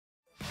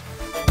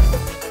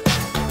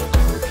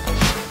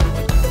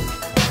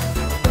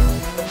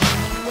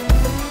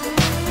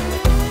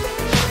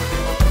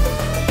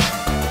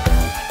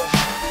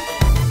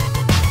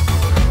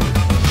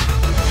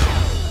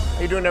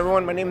afternoon,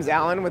 everyone. My name is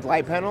Alan with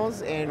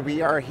Litepanels, and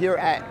we are here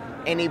at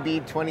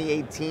NAB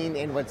 2018.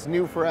 And what's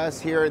new for us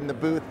here in the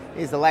booth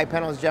is the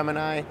Litepanels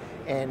Gemini.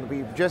 And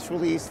we've just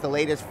released the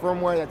latest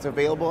firmware that's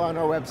available on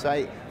our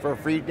website for a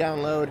free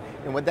download.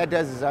 And what that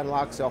does is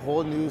unlocks a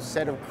whole new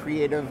set of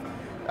creative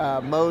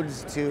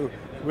modes to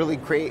really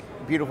create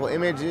beautiful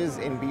images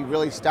and be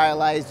really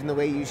stylized in the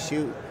way you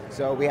shoot.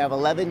 So we have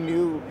 11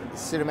 new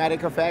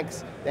cinematic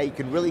effects that you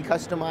can really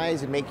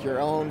customize and make your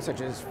own,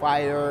 such as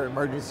fire,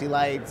 emergency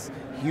lights,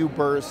 hue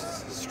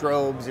bursts,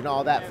 strobes, and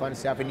all that fun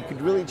stuff. And you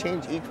could really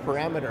change each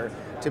parameter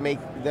to make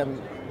them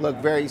look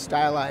very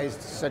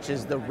stylized, such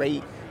as the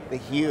rate, the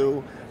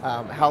hue,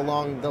 how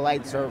long the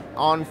lights are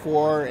on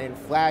for and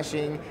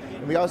flashing.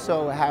 And we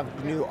also have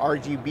the new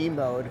RGB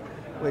mode,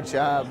 which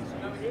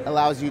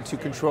allows you to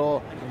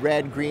control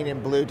red, green,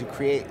 and blue to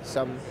create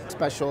some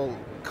special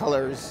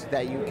colors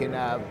that you can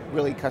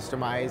really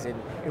customize.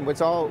 And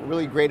what's all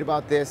really great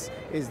about this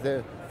is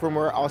the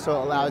firmware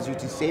also allows you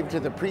to save to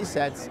the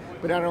presets,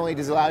 but not only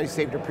does it allow you to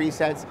save to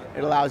presets,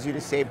 it allows you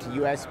to save to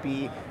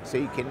USB, so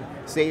you can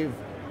save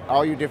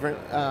all your different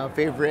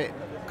favorite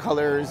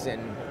colors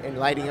and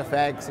lighting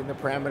effects and the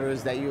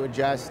parameters that you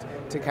adjust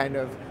to kind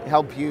of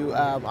help you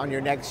on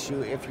your next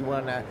shoot if you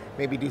want to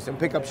maybe do some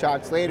pickup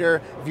shots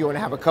later, if you want to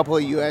have a couple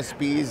of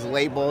USBs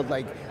labeled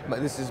like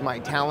this is my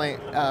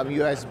talent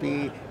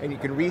USB, and you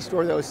can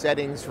restore those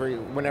settings for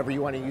whenever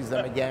you want to use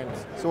them again.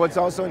 So what's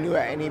also new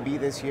at NAB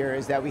this year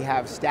is that we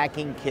have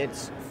stacking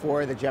kits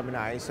for the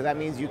Gemini. So that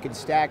means you can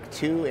stack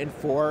 2 and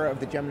 4 of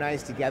the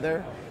Geminis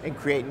together and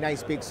create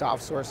nice big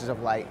soft sources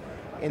of light.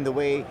 In the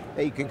way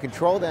that you can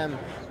control them,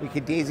 we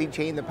could daisy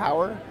chain the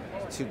power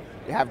to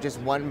have just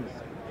one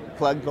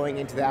plug going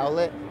into the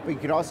outlet, but you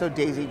could also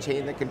daisy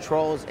chain the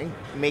controls and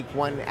make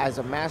one as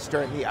a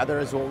master and the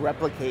others will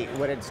replicate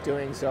what it's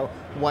doing. So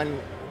one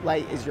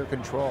light is your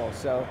control.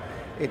 So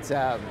it's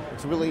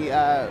really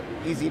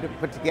easy to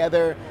put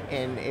together,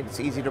 and it's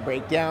easy to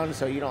break down,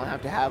 so you don't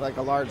have to have like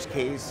a large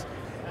case.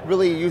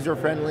 Really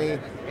user-friendly,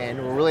 and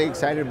we're really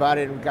excited about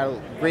it. We've got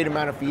a great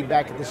amount of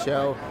feedback at the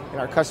show, and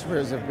our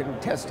customers have been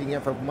testing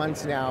it for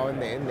months now,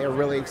 and they're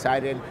really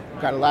excited.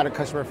 We've got a lot of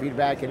customer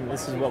feedback, and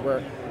this is what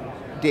we're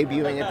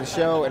debuting at the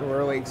show, and we're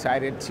really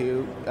excited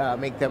to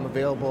make them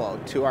available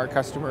to our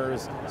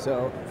customers.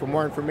 So for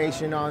more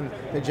information on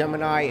the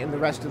Gemini and the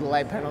rest of the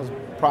Litepanels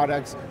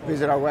products,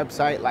 visit our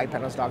website,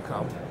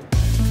 litepanels.com.